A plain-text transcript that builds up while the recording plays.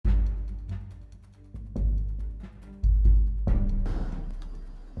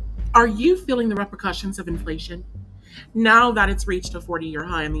Are you feeling the repercussions of inflation? Now that it's reached a 40-year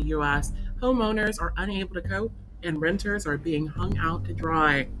high in the US, homeowners are unable to cope and renters are being hung out to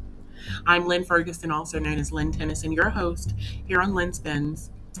dry. I'm Lynn Ferguson, also known as Lynn Tennyson, your host here on Lynn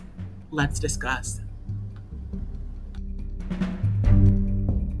Spins. Let's discuss.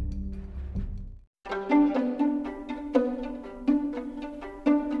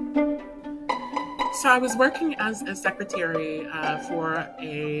 So I was working as a secretary for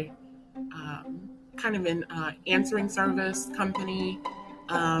a kind of an answering service company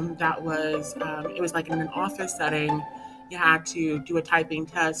it was like in an office setting. You had to do a typing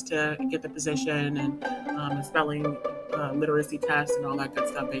test to get the position and a spelling literacy test and all that good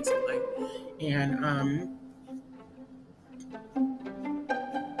stuff, basically. And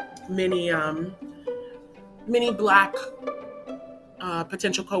many many Black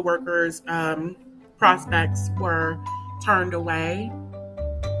potential coworkers, prospects were turned away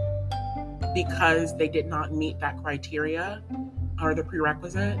because they did not meet that criteria or the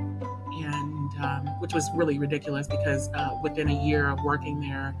prerequisite, and which was really ridiculous because within a year of working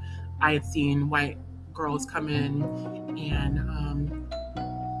there, I had seen white girls come in and,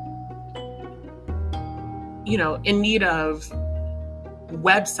 in need of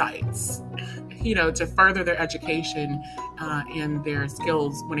websites, to further their education and their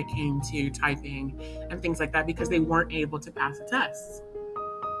skills when it came to typing and things like that because they weren't able to pass the tests.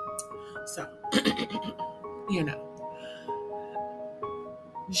 So,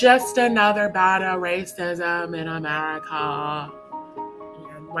 just another bout of racism in America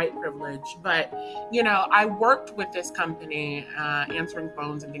and white privilege. But, I worked with this company, answering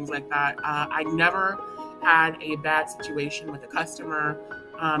phones and things like that. I never had a bad situation with a customer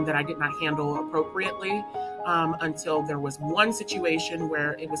that I did not handle appropriately until there was one situation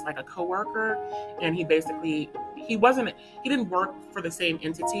where it was like a coworker, and he didn't work for the same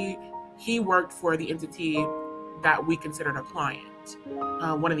entity. He worked for the entity that we considered a client,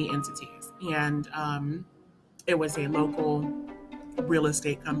 one of the entities. And it was a local real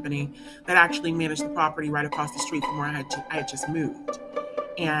estate company that actually managed the property right across the street from where I had just moved.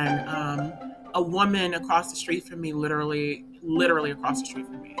 And a woman across the street from me, literally across the street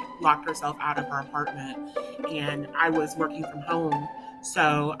from me, locked herself out of her apartment. And I was working from home.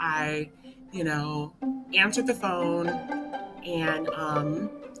 So I, answered the phone and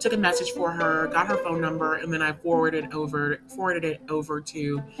took a message for her, got her phone number, and then I forwarded it over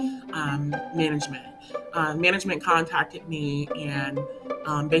to management. Management contacted me and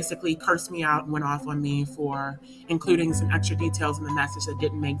basically cursed me out and went off on me for including some extra details in the message that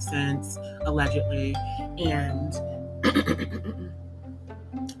didn't make sense, allegedly, and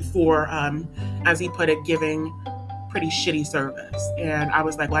for, as he put it, giving pretty shitty service. And I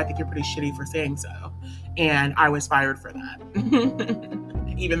was like, well, I think you're pretty shitty for saying so. And I was fired for that.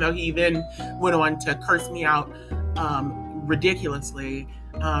 Even though he then went on to curse me out ridiculously,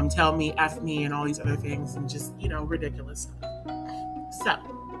 tell me F me and all these other things, and just, ridiculous stuff. So,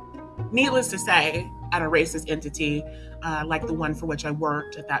 needless to say, at a racist entity like the one for which I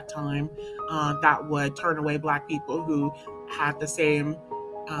worked at that time, that would turn away Black people who had the same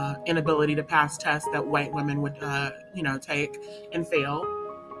inability to pass tests that white women would, take and fail,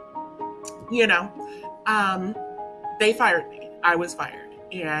 they fired me. I was fired.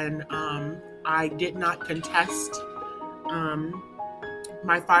 And I did not contest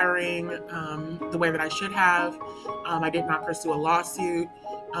my firing the way that I should have. I did not pursue a lawsuit.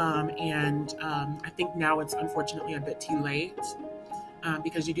 And I think now it's unfortunately a bit too late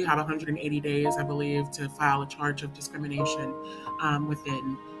because you do have 180 days, I believe, to file a charge of discrimination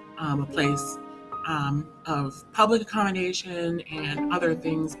within a place of public accommodation and other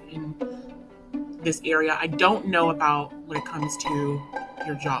things in this area. I don't know about when it comes to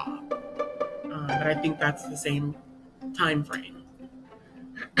your job, but I think that's the same time frame.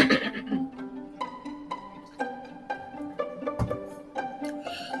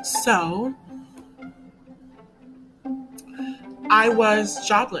 So I was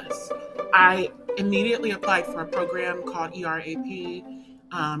jobless. I immediately applied for a program called ERAP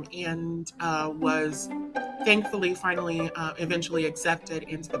and was thankfully finally eventually accepted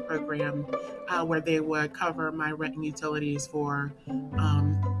into the program where they would cover my rent and utilities for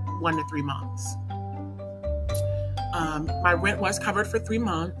 1 to 3 months. My rent was covered for 3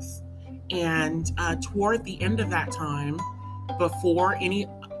 months, and toward the end of that time, before any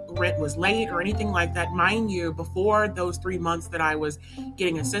rent was late or anything like that, mind you, before those 3 months that I was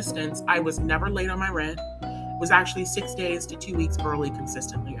getting assistance, I was never late on my rent. It was actually 6 days to 2 weeks early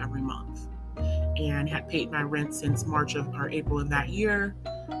consistently every month, and had paid my rent since April of that year,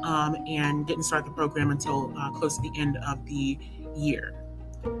 and didn't start the program until close to the end of the year.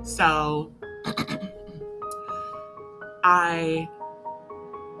 So I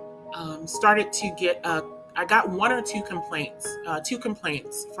started to get I got one or two complaints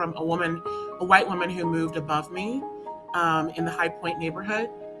from a white woman who moved above me in the High Point neighborhood.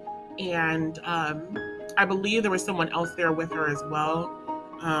 And I believe there was someone else there with her as well,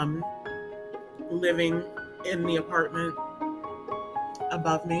 living in the apartment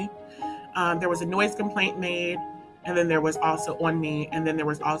above me. There was a noise complaint made, and then there was also on me, and then there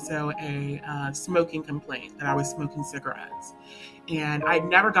was also a smoking complaint that I was smoking cigarettes. And I'd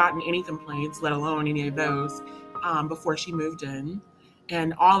never gotten any complaints, let alone any of those, before she moved in.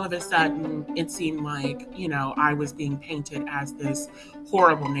 And all of a sudden, it seemed like, I was being painted as this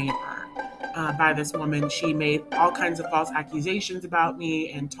horrible neighbor by this woman. She made all kinds of false accusations about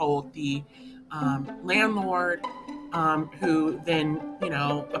me and told the landlord, who then,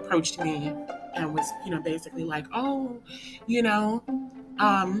 approached me and was, basically like, oh,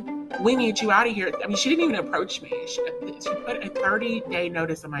 we need you out of here. I mean, she didn't even approach me. She put a 30-day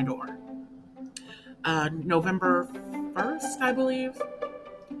notice on my door. November 1st, I believe.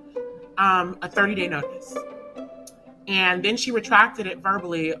 A 30-day notice. And then she retracted it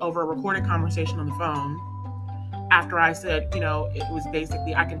verbally over a recorded conversation on the phone after I said, it was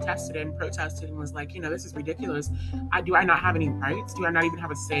basically, I contested it and protested and was like, this is ridiculous. Do I not have any rights? Do I not even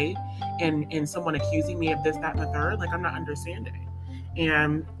have a say in someone accusing me of this, that, and the third? Like, I'm not understanding.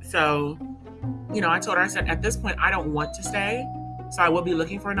 And so, I told her, I said, at this point, I don't want to stay. So I will be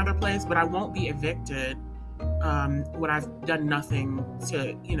looking for another place, but I won't be evicted when I've done nothing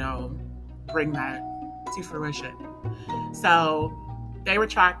to, bring that to fruition. So they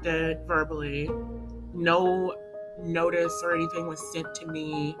retracted verbally. No notice or anything was sent to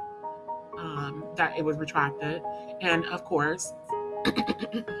me that it was retracted. And of course,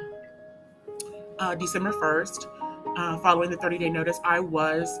 December 1st, following the 30-day notice, I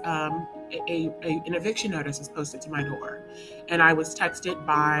was, an eviction notice was posted to my door. And I was texted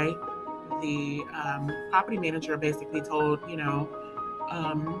by the property manager, basically told,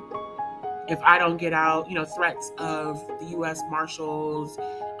 if I don't get out, threats of the U.S. Marshals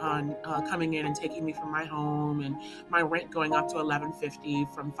on coming in and taking me from my home, and my rent going up to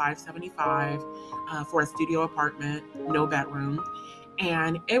 $1,150 from $575 for a studio apartment, no bedroom.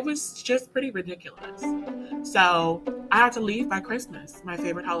 And it was just pretty ridiculous. So I had to leave by Christmas, my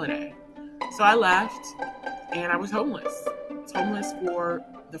favorite holiday. So I left, and I was homeless. I was homeless for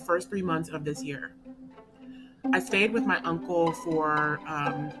the first 3 months of this year. I stayed with my uncle for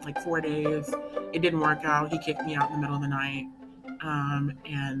like 4 days. It didn't work out. He kicked me out in the middle of the night.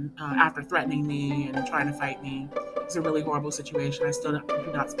 And after threatening me and trying to fight me, it was a really horrible situation. I still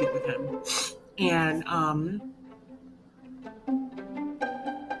do not speak with him. And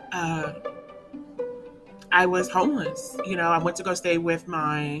I was homeless. I went to go stay with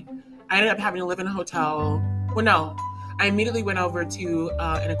I ended up having to live in a hotel. Well, no, I immediately went over to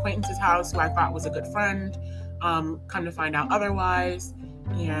an acquaintance's house who I thought was a good friend. Come to find out otherwise.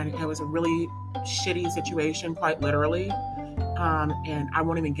 And it was a really shitty situation, quite literally. And I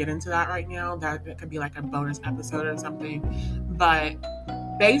won't even get into that right now. That could be like a bonus episode or something. But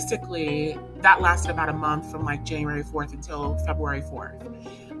basically, that lasted about a month from like January 4th until February 4th.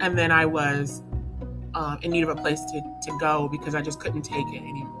 And then I was in need of a place to go because I just couldn't take it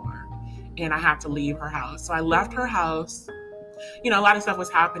anymore. And I had to leave her house. So I left her house. A lot of stuff was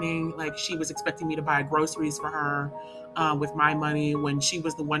happening. Like, she was expecting me to buy groceries for her with my money when she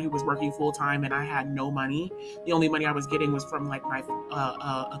was the one who was working full time and I had no money. The only money I was getting was from like my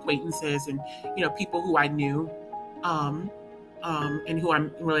acquaintances and, people who I knew and who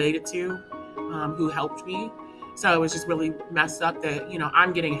I'm related to who helped me. So it was just really messed up that,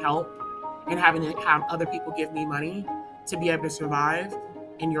 I'm getting help and having to have other people give me money to be able to survive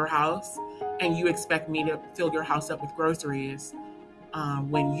in your house. And you expect me to fill your house up with groceries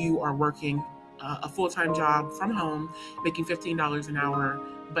when you are working a full-time job from home, making $15 an hour,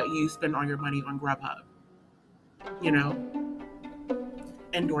 but you spend all your money on Grubhub,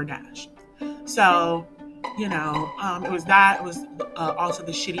 and DoorDash. So, it was that. It was also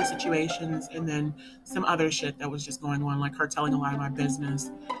the shitty situations and then some other shit that was just going on, like her telling a lot of my business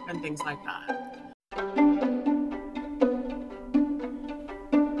and things like that.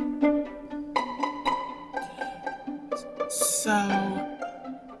 So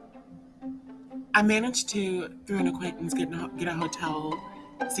I managed to, through an acquaintance, get a hotel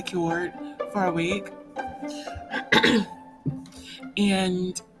secured for a week.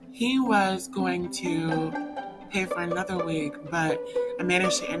 And he was going to pay for another week, but I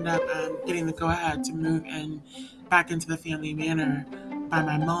managed to end up getting the go-ahead to move in back into the family manor by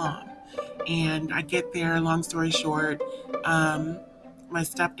my mom. And I get there, long story short, my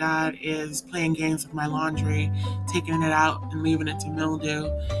stepdad is playing games with my laundry, taking it out and leaving it to mildew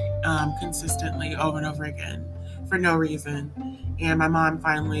consistently over and over again for no reason. And my mom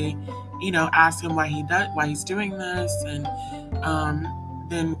finally, asked him why he's doing this, and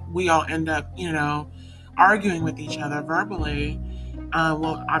then we all end up, arguing with each other verbally.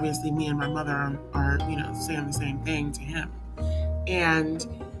 Well, obviously, me and my mother are saying the same thing to him, and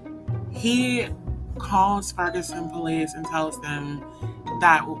he calls Ferguson police and tells them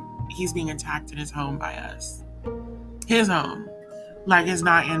that he's being attacked in his home by us. His home. Like, it's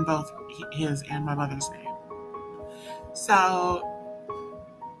not in both his and my mother's name. So,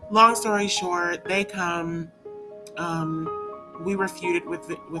 long story short, they come. We refuted with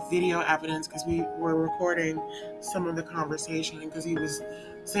video evidence because we were recording some of the conversation because he was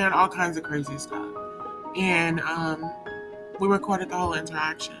saying all kinds of crazy stuff. And we recorded the whole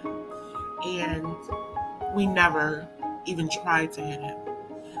interaction. And we never even tried to hit him,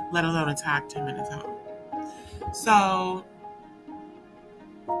 let alone attacked him in his home. So,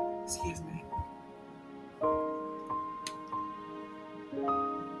 excuse me.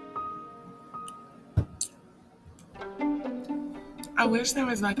 I wish there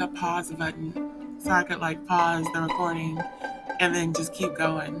was like a pause button so I could like pause the recording and then just keep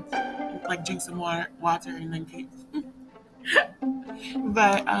going. Like drink some water and then keep.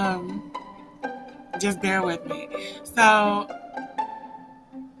 But just bear with me. So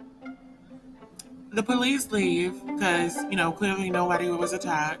the police leave because, clearly nobody was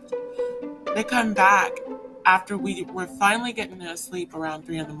attacked. They come back after we were finally getting to sleep around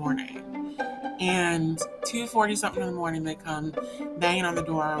 3 a.m. And 2:40 something in the morning, they come banging on the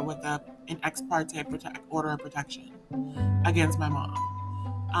door with an ex parte order of protection against my mom.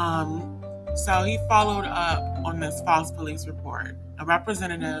 So he followed up on this false police report, a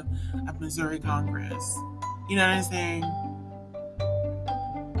representative of Missouri Congress. You know what I'm saying?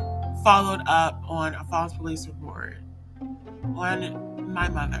 Followed up on a false police report on my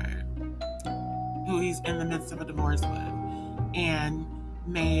mother, who he's in the midst of a divorce with, and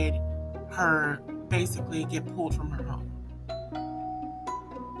made her basically get pulled from her home.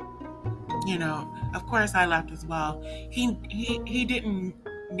 Of course I left as well. He didn't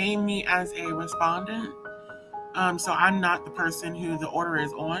name me as a respondent, so I'm not the person who the order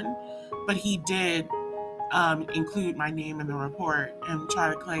is on, but he did include my name in the report and try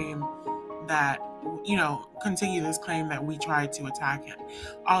to claim that, continue this claim that we tried to attack him.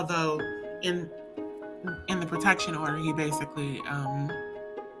 Although in the protection order, he basically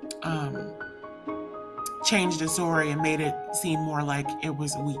changed the story and made it seem more like it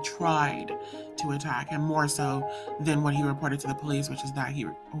was we tried to attack him, more so than what he reported to the police, which is that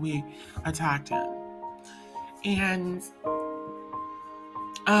we attacked him. And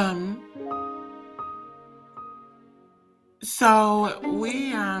so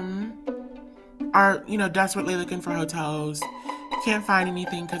we are desperately looking for hotels. Can't find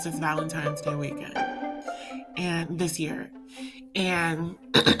anything because it's Valentine's Day weekend and this year. And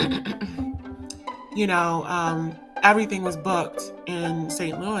everything was booked in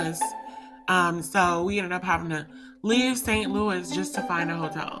St. Louis. So we ended up having to leave St. Louis just to find a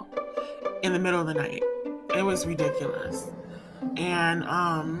hotel in the middle of the night. It was ridiculous. And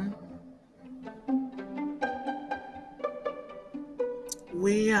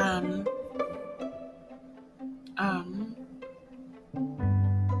we ended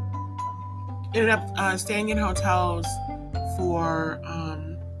up staying in hotels for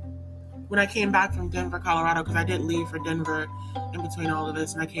when I came back from Denver, Colorado, because I did leave for Denver in between all of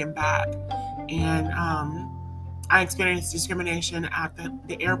this, and I came back, and I experienced discrimination at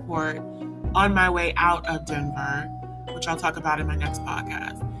the airport on my way out of Denver, which I'll talk about in my next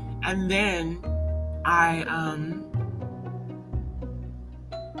podcast. And then I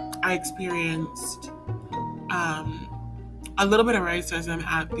experienced a little bit of racism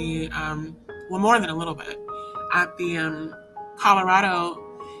at the, more than a little bit, at the Colorado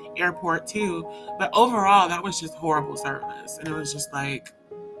airport too. But overall, that was just horrible service. And it was just like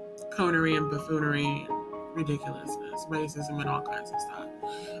coonery and buffoonery, ridiculousness, racism, and all kinds of stuff.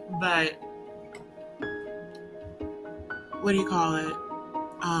 But what do you call it?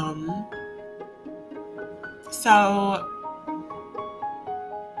 So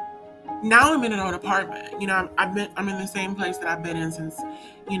now I'm in an old apartment. I'm in the same place that I've been in since,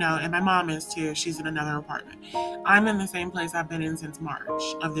 and my mom is too. She's in another apartment. I'm in the same place I've been in since March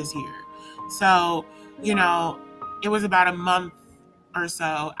of this year. So, it was about a month or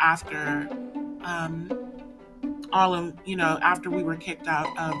so after after we were kicked out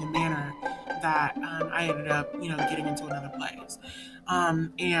of the manor that I ended up, getting into another place.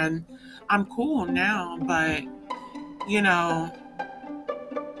 And I'm cool now, but,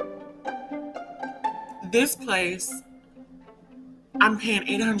 This place, I'm paying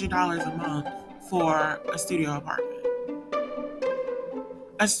 $800 a month for a studio apartment.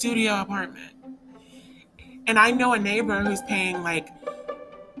 A studio apartment. And I know a neighbor who's paying like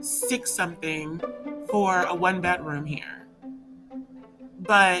six something for a one bedroom here.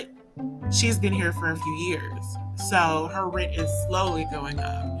 But she's been here for a few years. So her rent is slowly going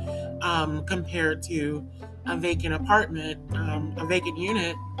up compared to a vacant apartment, a vacant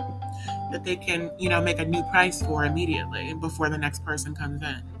unit that they can, make a new price for immediately before the next person comes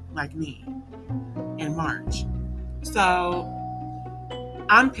in, like me, in March. So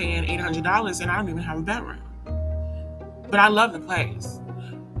I'm paying $800 and I don't even have a bedroom. But I love the place.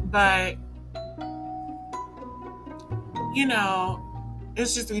 But,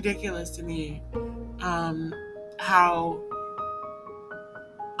 it's just ridiculous to me how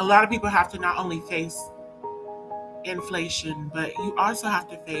a lot of people have to not only face inflation, but you also have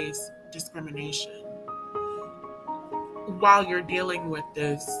to face discrimination while you're dealing with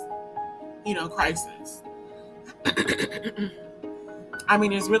this, crisis. I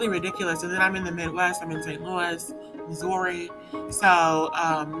mean, it's really ridiculous. And then I'm in the Midwest. I'm in St. Louis, Missouri. So,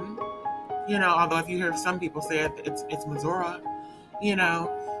 although if you hear some people say it's Missouri,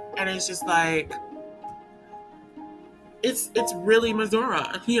 and it's just like, it's really Missouri,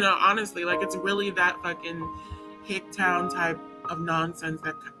 honestly, like it's really that fucking hick town type of nonsense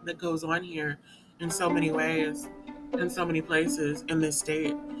that goes on here in so many ways, in so many places in this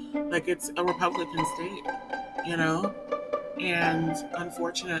state. Like it's a Republican state, and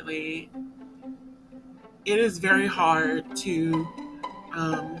unfortunately, it is very hard to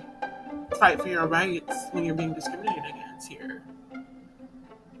fight for your rights when you're being discriminated against here.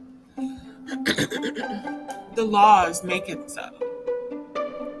 The laws make it so,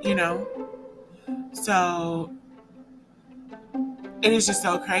 So it is just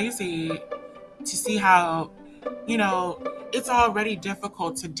so crazy to see how, it's already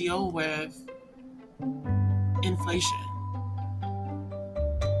difficult to deal with inflation.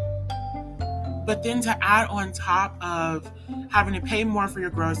 But then to add on top of having to pay more for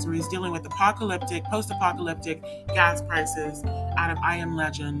your groceries, dealing with post-apocalyptic gas prices out of I Am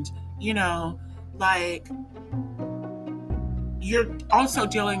Legend, like you're also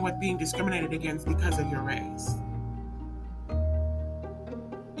dealing with being discriminated against because of your race.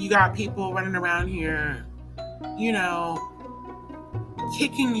 You got people running around here,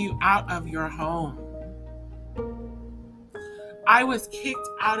 kicking you out of your home. I was kicked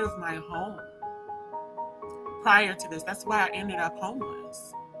out of my home prior to this. That's why I ended up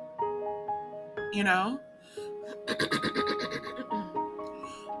homeless.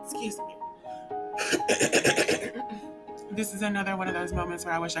 Excuse me. This is another one of those moments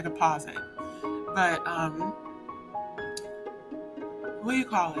where I wish I could pause it. But, what do you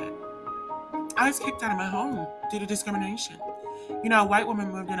call it? I was kicked out of my home due to discrimination. A white woman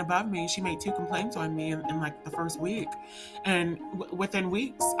moved in above me. She made 2 complaints on me in like the first week. And within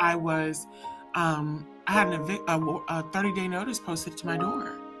weeks, I was, I had a 30-day notice posted to my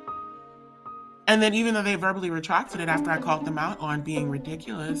door. And then even though they verbally retracted it after I called them out on being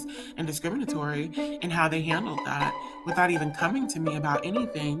ridiculous and discriminatory and how they handled that without even coming to me about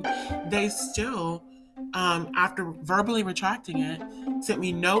anything, they still, after verbally retracting it, sent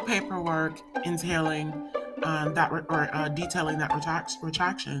me no paperwork entailing detailing that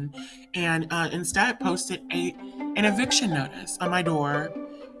retraction, and instead posted an eviction notice on my door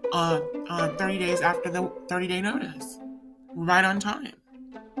 30 days after the 30-day notice, right on time,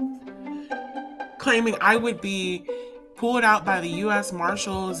 claiming I would be pulled out by the U.S.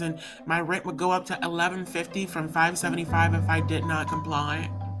 Marshals and my rent would go up to $1,150 from $575 if I did not comply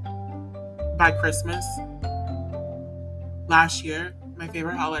by Christmas last year, my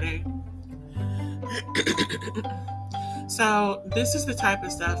favorite holiday. So this is the type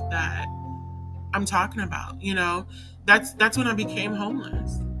of stuff that I'm talking about, That's when I became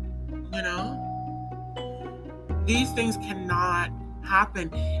homeless, These things cannot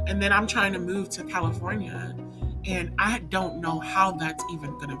happen. And then I'm trying to move to California, and I don't know how that's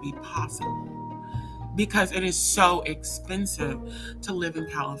even going to be possible because it is so expensive to live in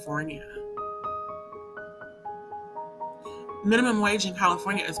California. Minimum wage in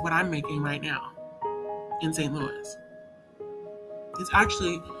California is what I'm making right now in St. Louis. It's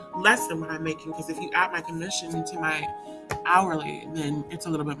actually less than what I'm making because if you add my commission to my hourly, then it's a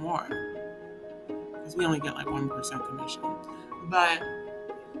little bit more. Because we only get like 1% commission. But,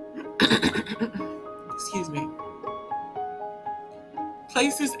 excuse me,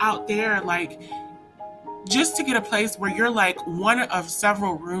 places out there, like, just to get a place where you're like one of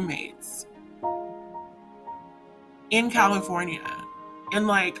several roommates in California, and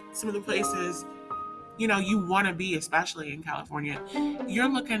like some of the places, you want to be, especially in California. You're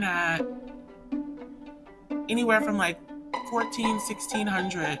looking at anywhere from like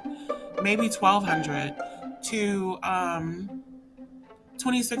 1,600, maybe 1,200 to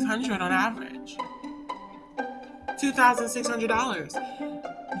 2,600 on average.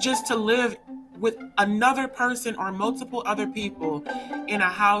 $2,600 just to live with another person or multiple other people in a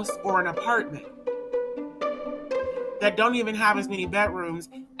house or an apartment that don't even have as many bedrooms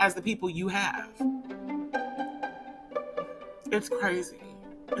as the people you have. It's crazy.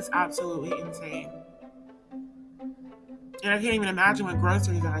 It's absolutely insane. And I can't even imagine what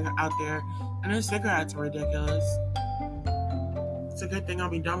groceries are out there. And those cigarettes are ridiculous. It's a good thing I'll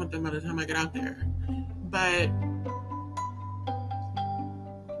be done with them by the time I get out there. But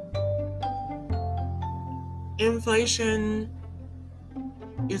inflation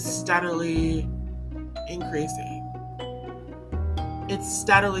is steadily increasing. It's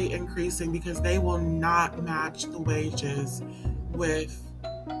steadily increasing because they will not match the wages with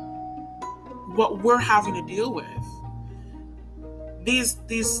what we're having to deal with. These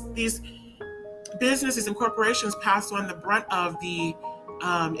businesses and corporations pass on the brunt of the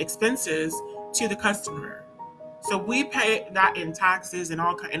expenses to the customer. So we pay that in taxes and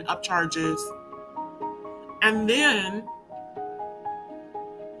and upcharges. And then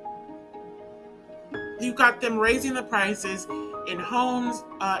you've got them raising the prices in homes,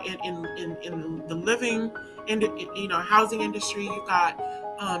 in the living, housing industry. You've got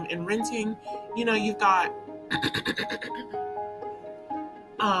in renting. You've got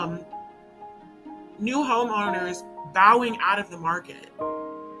new homeowners bowing out of the market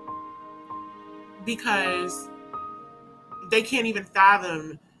because they can't even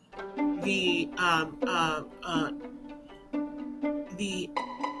fathom the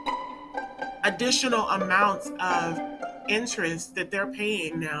additional amounts of interest that they're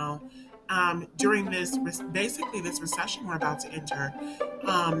paying now during this recession we're about to enter.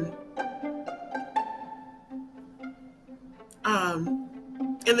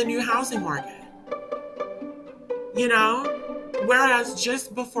 In the new housing market. Whereas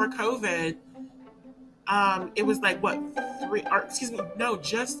just before COVID, it was like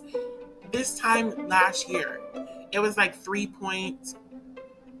just this time last year, it was like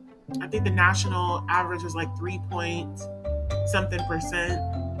I think the national average was like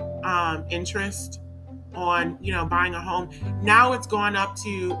 3% interest on, buying a home. Now it's gone up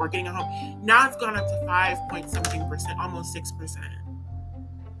to, or getting a home. Now it's gone up to 5% almost 6%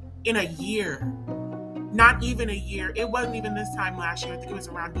 in a year. Not even a year. It wasn't even this time last year. I think it was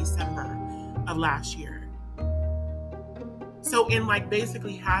around December of last year. So in like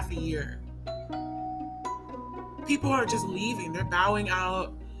basically half a year, people are just leaving. They're bowing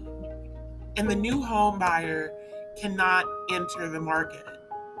out. And the new home buyer cannot enter the market.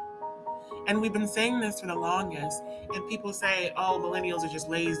 And we've been saying this for the longest. And people say, oh, millennials are just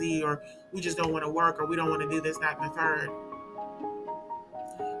lazy, or we just don't want to work, or we don't want to do this, that, and the third.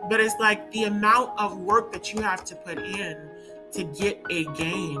 But it's like the amount of work that you have to put in to get a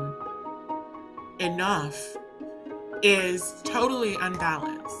gain enough is totally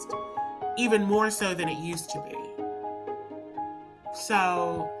unbalanced, even more so than it used to be.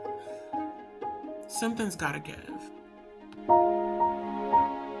 So something's got to give.